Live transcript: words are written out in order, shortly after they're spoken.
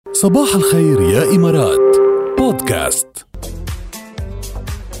صباح الخير يا إمارات بودكاست.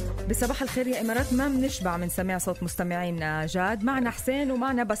 بصباح الخير يا إمارات ما بنشبع من سماع صوت مستمعين جاد. معنا حسين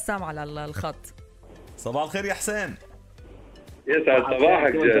ومعنا بسام على الخط. صباح الخير يا حسين. يسعد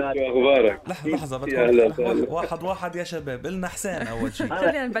صباحك جاد، شو أخبارك؟ لحظة بدكم واحد يا شباب. قلنا حسين أول شيء.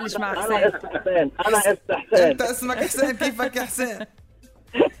 خلينا نبلش مع حسين. أنا حسين. أنت اسمك حسين، كيفك يا حسين؟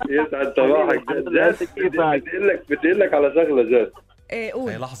 يسعد صباحك جاد. بدي لك على شغلة جاد. ايه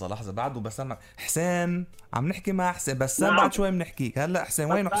قول. لحظة بعده بسام. حسين عم نحكي مع حسين. بسام نعم. بعد شوي بنحكيك. هلا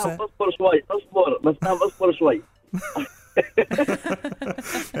حسين وين حسين؟ اصبر شوي اصبر شوي.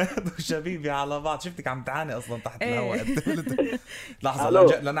 شبيبي على بعض. شفتك عم تعاني اصلا تحت إيه. الهواء.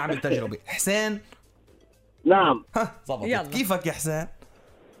 لحظة لنعمل تجربة. حسين نعم زبطت. كيفك يا حسين؟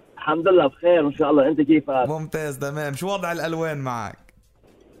 الحمد لله بخير ان شاء الله. انت كيفك؟ ممتاز تمام. شو وضع الالوان معك؟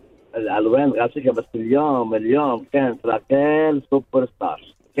 الالوان غاشقه، بس اليوم كانت راكيل سوبر ستار،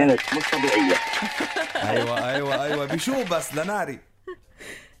 كانت مش طبيعيه. ايوه بشو بس لناري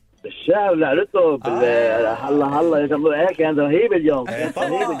الشعب لعلته هلا يا جماعه هيك كان رهيب اليوم.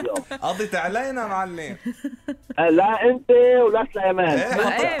 قضيت علينا معلم. لا انت ولا سليمان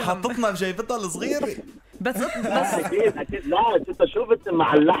حطتنا بجيبتها الصغيره. بس اكيد لا انت شوفت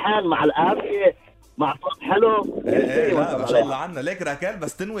مع اللحن مع القافيه مع صوت حلو. لا ما شاء الله عنا. ليك راكال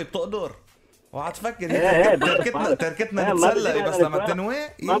بس تنوي بتقدر. وعد تفكر تركتنا نتسلى بس لما تنوي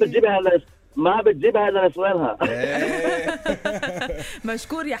ما بتجيبها الا نسوانها.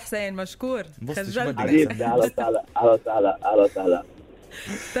 مشكور يا حسين مشكور. حبيبي على تعالى.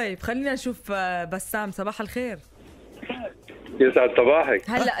 طيب خلينا نشوف بسام. صباح الخير. يسعد صباحك.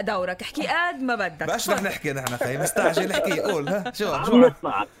 هلا دورك احكي قد ما بدك. باش رح نحكي نحن خي مستعجل. احكي قول. ها شو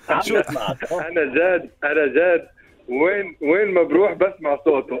نسمعك. انا جاد وين ما بروح بسمع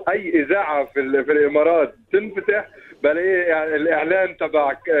صوته. اي اذاعه في الامارات تنفتح بلاقي يعني الاعلان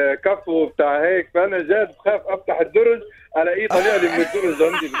تبع كفو بتاع هيك. فانا جاد بخاف افتح الدرج الاقيه طالع لي من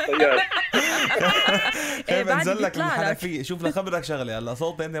الدرج عندي بالطياره. بنزل لك الحنفيه. شوف لخبرك شغله. هلا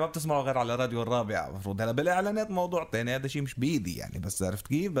صوت انت ما بتسمعه غير على راديو الرابع المفروض. هلا بالاعلانات موضوع ثاني، هذا شيء مش بايدي يعني. بس عرفت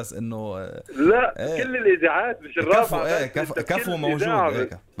كيف؟ بس انه لا كل الاذاعات مش الرابعه. كفو موجود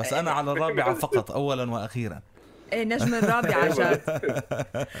هيك. بس انا على الرابعه فقط اولا واخيرا. ايه نجم الرابعة جاد.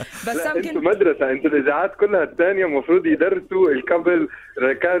 بس انتوا مدرسة. انتوا الاذاعات كلها الثانية مفروض يدرسوا الكابل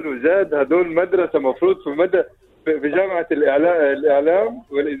ركان وجاد. هدول مدرسة مفروض في جامعة الإعلام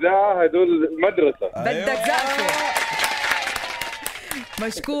والإذاعة. هدول مدرسة. بدك زقفة.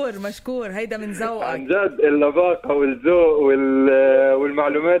 مشكور هيدا من ذوقك عن جد. اللباقة والذوق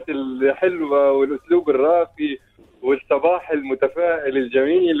والمعلومات الحلوة والأسلوب الراقي والصباح المتفائل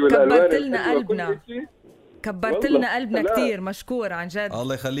الجميل والألوان كبرت لنا قلبنا كتير. مشكور عن جد.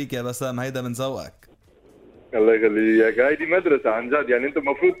 الله يخليك يا بسام. هيدا من ذوقك. الله يخليك. هيدي مدرسة عن جد. يعني انت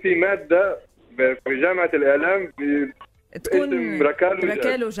المفروض في مادة في جامعة الإعلام تكون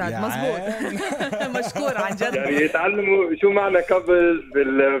ركال وجاد. مزبوط. مشكور عن جد. يعني يتعلموا شو معنى كابل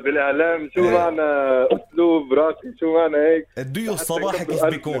بالإعلام، شو معنى أسلوب راقي، شو معنى هيك. الديو الصباحي كيف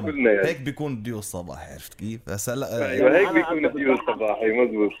بيكون يعني. هيك بيكون الديو الصباحي. عرفت كيف؟ بس هلا ايوه هيك بيكون الديو الصباحي.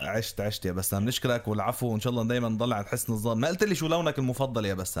 مزبوط. عشت يا بسام. نشكرك والعفو وان شاء الله دايما نضل عند حسن الظن. ما قلت لي شو لونك المفضل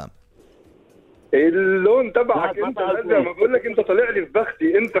يا بسام؟ اللون تبعك انت الازرق. ما بقول لك انت طالع لي في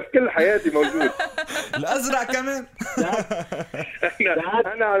بختي. انت في كل حياتي موجود. الازرق كمان.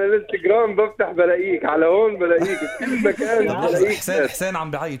 انا على الانستغرام بفتح بلاقيك، على هون بلاقيك، في كل مكان بلاقيك. حسين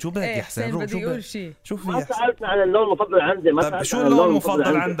عم بعيط. شو بدك يا حسين؟ بدي يقول شيء. شو في ما سألتني عن اللون المفضل عندي. طيب شو اللون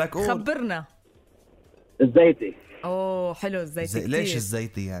المفضل عندك؟ خبرنا. الزيتي. اوه حلو الزيتي. ليش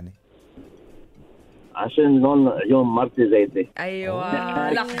الزيتي يعني؟ عشان لون عيون مرتي زيتي.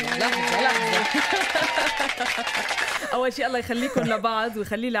 ايوه. لحظة اول شيء الله يخليكم لبعض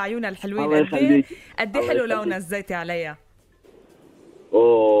ويخلي لعيونها الحلوين. قد ايه حلو لون الزيتي عليها.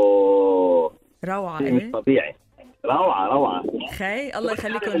 اوه روعه. مش طبيعي. روعه خي. الله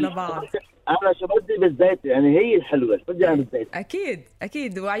يخليكم لبعض. انا شو بدي بالزيت يعني. هي الحلوه شو بدي اعمل بالزيت.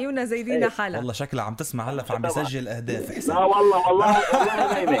 اكيد وعيونها زيدينا حالها. والله شكلها عم تسمع هلا فعم بيسجل اهداف. حسين لا والله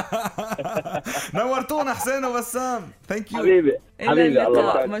نايمه. نورتونا حسين وبسام. ثانك يو حبيبي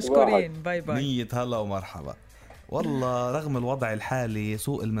الله. مشكورين. باي نية هلا ومرحبا. والله رغم الوضع الحالي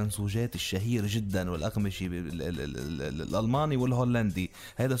سوق المنسوجات الشهير جدا والأقمشي الألماني والهولندي.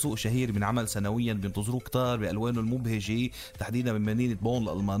 هذا سوق شهير بنعمل سنويا بينتظروه كتار بألوانه المبهجة تحديدا من مدينة بون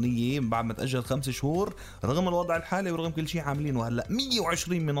الألمانية من بعد ما تأجل 5 شهور. رغم الوضع الحالي ورغم كل شيء عاملين. وهلأ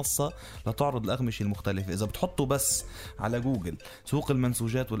 120 منصة لتعرض الأقمشة المختلفة. إذا بتحطوا بس على جوجل سوق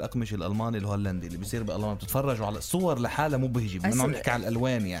المنسوجات والأقمشة الألماني الهولندي اللي بيصير بألمانيا بتتفرجوا على الصور لحالة مبهجة. بدنا نحكي على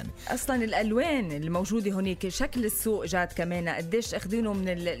الألوان يعني. أصلا الألوان الموجودة هناك شكل شكل السوق جاد كمان قديش اخذينه من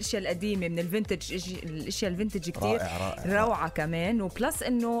الاشياء القديمه من الفينتج، الاشياء الفينتج كتير روعه كمان. وبلس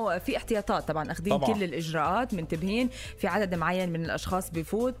انه في احتياطات طبعا اخذين كل الاجراءات، منتبهين في عدد معين من الاشخاص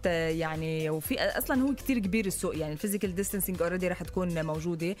بفوت يعني. وفي اصلا هو كتير كبير السوق يعني الفيزيكال ديستانسينج اوريدي رح تكون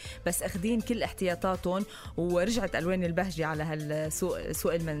موجوده، بس اخذين كل احتياطاتهم. ورجعت الوان البهجه على هالسوق،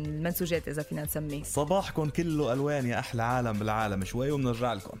 سوق المنسوجات اذا فينا نسميه. صباحكم كله الوان يا احلى عالم بالعالم. شوي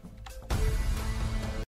وبنرجع لكم.